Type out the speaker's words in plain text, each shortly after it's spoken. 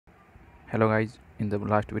Hello guys, in the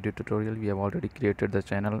last video tutorial we have already created the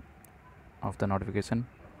channel of the notification,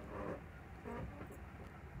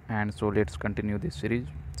 and so let's continue this series.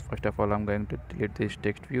 First of all, I'm going to delete this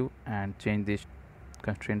text view and change this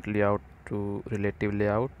constraint layout to relative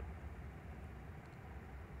layout.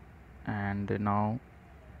 And now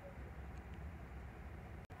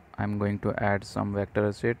I'm going to add some vector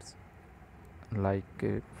assets like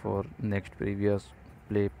for next, previous,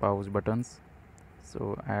 play, pause buttons.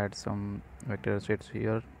 So add some vector assets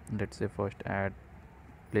here. Let's say first add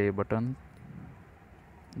play button,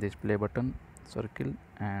 this play button circle,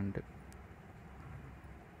 and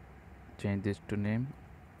change this to name.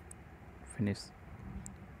 Finish.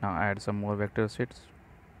 Now add some more vector sets.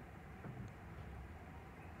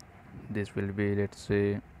 This will be, let's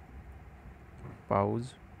say,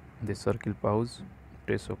 pause, this circle pause.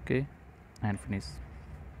 Press OK and finish.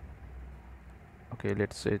 Okay,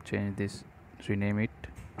 let's say change this, rename it,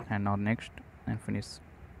 and now next and finish.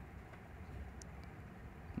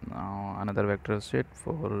 Now another vector set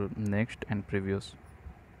for next and previous.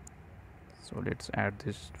 So let's add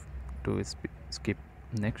this to skip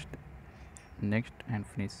next and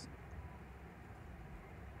finish.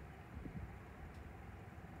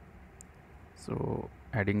 So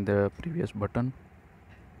adding the previous button,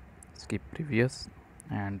 skip previous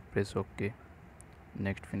and press OK,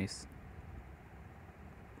 next, finish.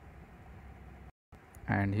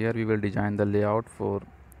 And here we will design the layout for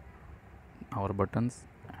our buttons.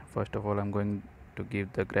 First of all, I'm going to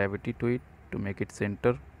give the gravity to it to make it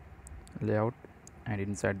center layout, and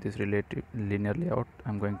inside this relative linear layout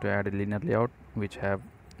I'm going to add a linear layout which have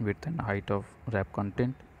width and height of wrap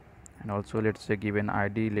content. And also let's say give an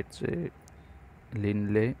ID, let's say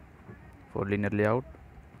lin lay for linear layout,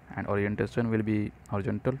 and orientation will be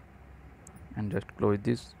horizontal. And just close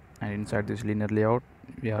this, and inside this linear layout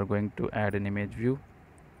we are going to add an image view,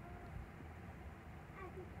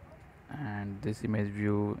 and this image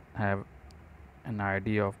view have an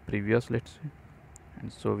ID of previous, let's say,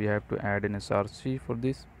 and so we have to add an src for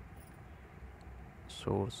this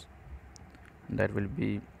source. That will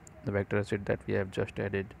be the vector asset that we have just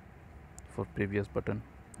added for previous button.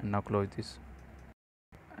 And now close this,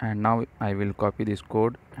 and now I will copy this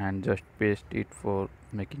code and just paste it for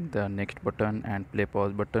making the next button and play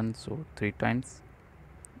pause button, so 3 times,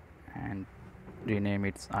 and rename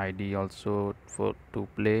its ID also for to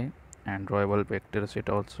play, and drawable vector set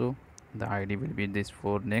also the ID will be this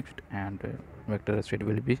for next, and vector set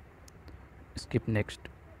will be skip next.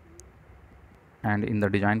 And in the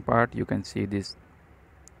design part you can see this.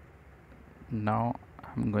 Now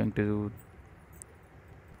I'm going to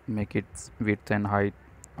make its width and height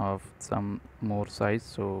of some more size,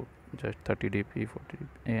 so just 30 dp, 40 dp,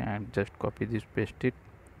 and just copy this, paste it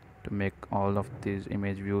to make all of these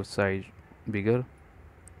image view size bigger.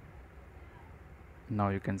 Now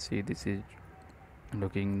you can see this is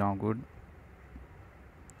looking now good.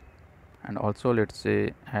 And also let's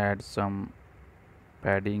say add some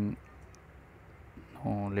padding,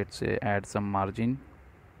 no, let's say add some margin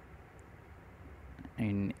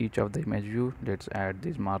in each of the image view. Let's add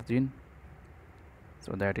this margin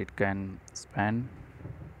so that it can span.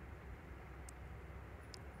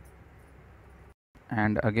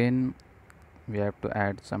 And again we have to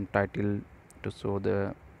add some title to show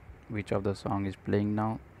the which of the song is playing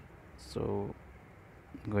now. So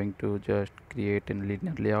going to just create a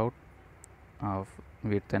linear layout of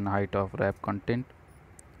width and height of wrap content,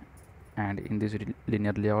 and in this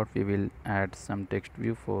linear layout we will add some text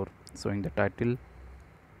view for showing the title.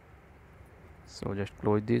 So just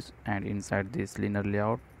close this, and inside this linear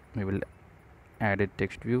layout we will add a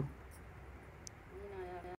text view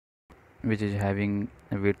which is having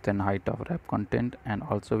a width and height of wrap content, and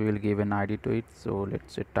also we will give an ID to it. So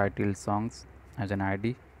let's say title songs as an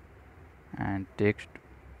ID, and text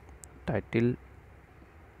title,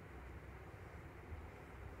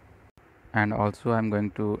 and also I'm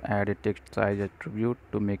going to add a text size attribute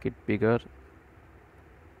to make it bigger.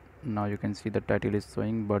 Now you can see the title is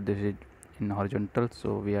showing, but this is in horizontal,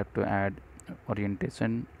 so we have to add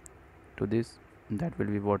orientation to this, that will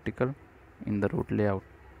be vertical in the root layout.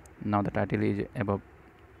 Now the title is above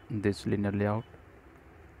this linear layout,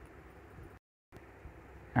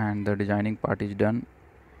 and the designing part is done.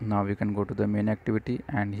 Now we can go to the main activity,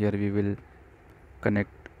 and here we will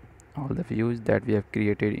connect all the views that we have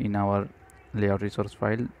created in our layout resource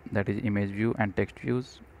file, that is image view and text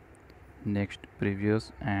views, next,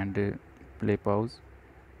 previous, and play pause,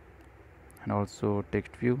 and also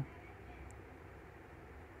text view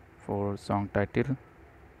for song title,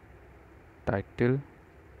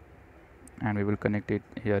 and we will connect it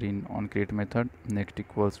here in onCreate method. Next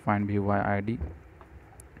equals find view by ID.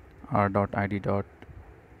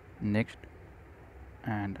 r.id.next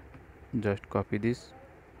and just copy this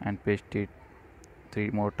and paste it 3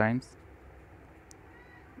 more times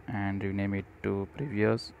and rename it to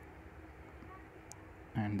previous,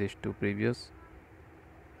 and this to previous,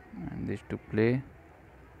 and this to play,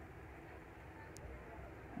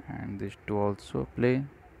 and this to also play,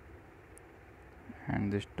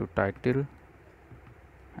 and this to title,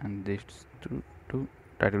 and this to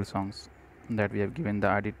title songs that we have given the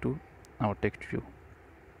id to our text view.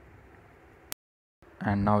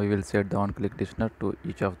 And now we will set the on click listener to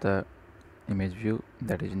each of the image view,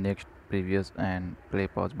 that is next, previous and play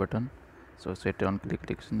pause button. So set on click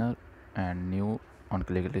listener and new on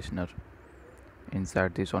click listener.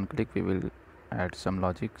 Inside this on click we will add some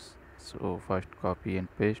logics. So first copy and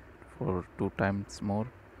paste for 2 times more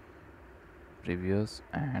previous,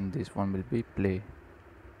 and this one will be play.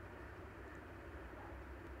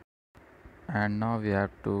 And now we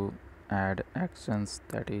have to add actions,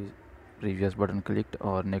 that is previous button clicked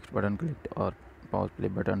or next button clicked or pause play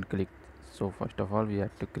button clicked. So first of all we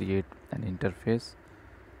have to create an interface.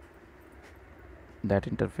 That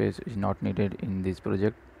interface is not needed in this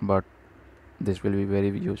project, but this will be very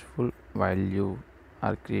useful while you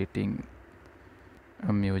are creating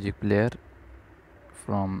a music player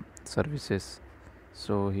from services.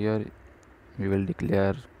 So here we will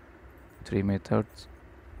declare 3 methods: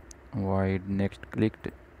 void next clicked,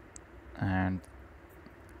 and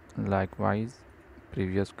likewise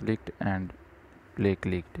previous clicked and play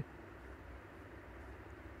clicked.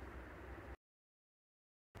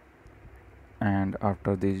 And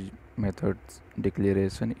after these methods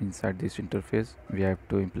declaration inside this interface, we have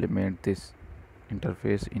to implement this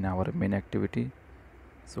interface in our main activity.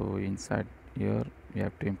 So inside here we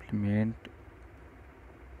have to implement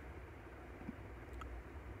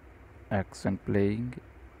action playing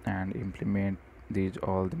and implement these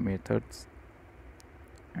all the methods,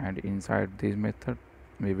 and inside this method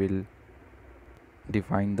we will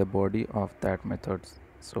define the body of that methods.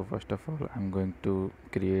 So first of all I'm going to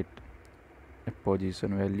create a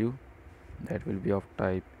position value that will be of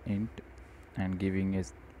type int and giving a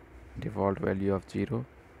default value of 0.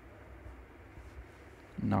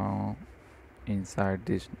 Now inside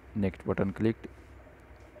this next button clicked,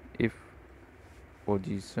 if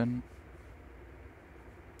position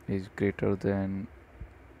is greater than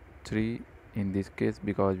 3 in this case,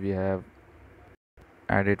 because we have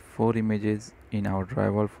added 4 images in our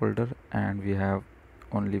driver folder and we have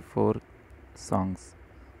only 4 songs.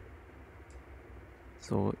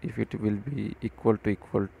 So if it will be equal to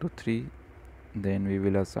 3, then we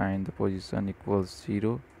will assign the position equals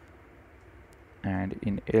 0, and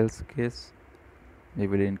in else case we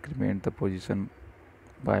will increment the position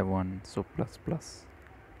by 1, so plus plus.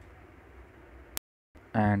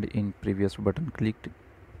 And in previous button clicked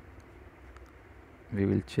we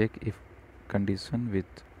will check if condition with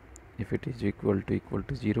if it is equal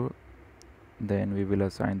to 0, then we will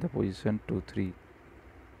assign the position to 3.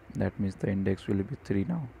 That means the index will be 3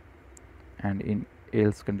 now. And in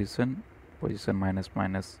else condition, position minus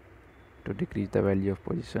minus to decrease the value of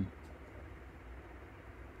position.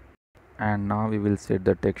 And now we will set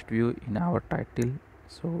the text view in our title.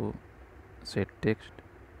 So set text,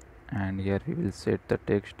 and here we will set the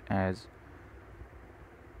text as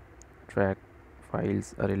track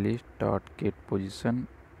files arraylist dot get position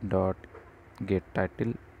dot get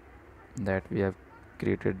title, that we have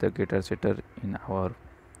created the getter setter in our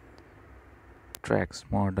tracks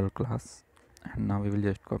model class. And now we will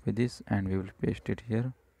just copy this and we will paste it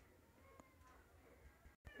here.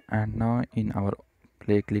 And now in our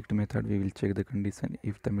play clicked method we will check the condition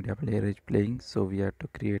if the media player is playing. So we have to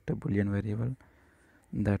create a boolean variable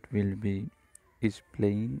that will be is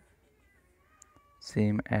playing,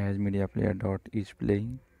 same as media player dot is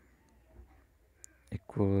playing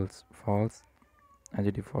equals false as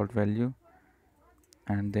a default value.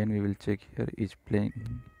 And then we will check here is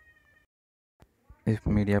playing. If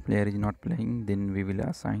media player is not playing, then we will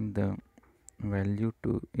assign the value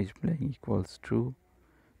to is playing equals true,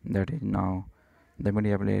 that is now the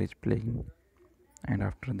media player is playing. And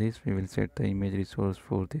after this we will set the image resource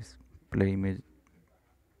for this play image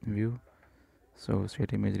view. So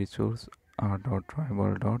set image resource r dot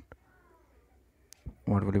tribal dot,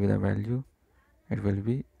 what will be the value? It will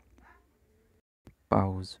be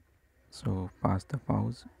pause. So pass the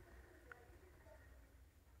pause.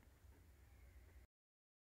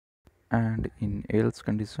 And in else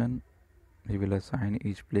condition we will assign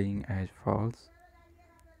is playing as false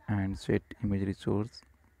and set image resource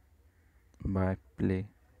by play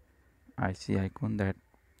IC icon, that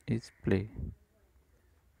is play.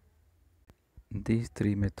 These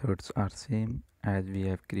three methods are same as we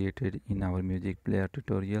have created in our music player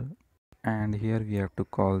tutorial, and here we have to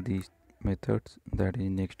call these methods, that is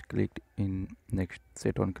next clicked in next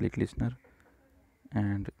set on click listener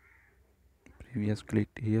and previous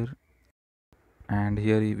clicked here, and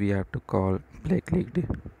here we have to call play clicked.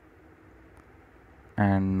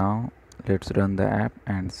 And now let's run the app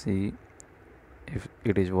and see if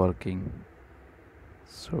it is working.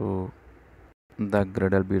 So the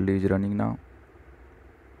Gradle build is running now.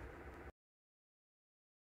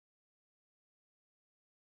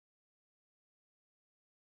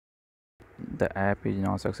 The app is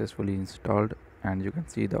now successfully installed, and you can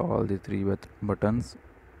see all the three buttons.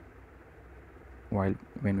 While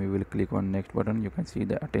when we will click on next button, you can see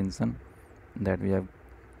the attention that we have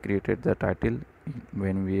created the title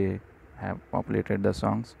when we have populated the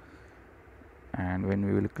songs. And when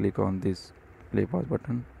we will click on this play pause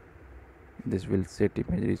button, this will set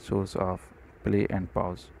imagery source of play and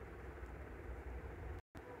pause.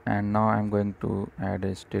 And now I'm going to add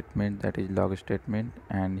a statement, that is log statement,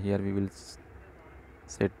 and here we will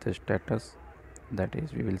set the status, that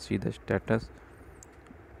is we will see the status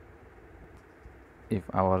if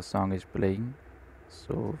our song is playing.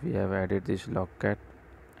 So we have added this log cat,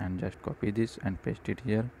 and just copy this and paste it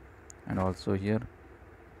here and also here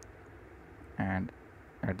and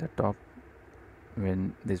at the top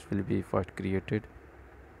when this will be first created.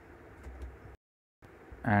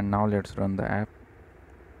 And now let's run the app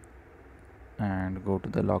and go to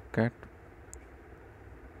the log cat,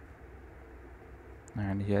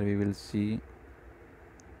 and here we will see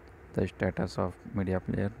the status of media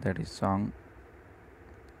player, that is song.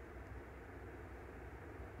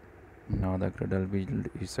 Now the Gradle build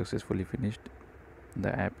is successfully finished.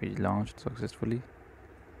 The app is launched successfully,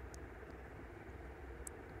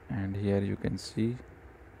 and here you can see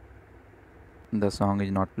the song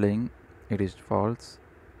is not playing, it is false.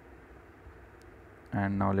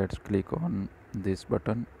 And now let's click on this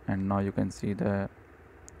button, and now you can see the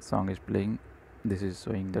song is playing. This is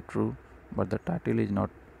showing the true, but the title is not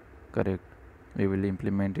correct. We will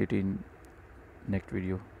implement it in next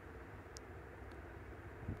video.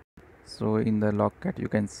 So in the log cat you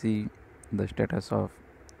can see the status of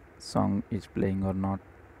song is playing or not,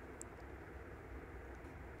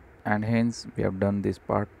 and hence we have done this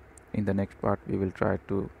part. In the next part we will try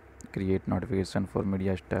to create notification for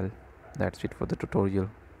MediaStyle. That's it for the tutorial.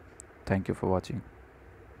 Thank you for watching.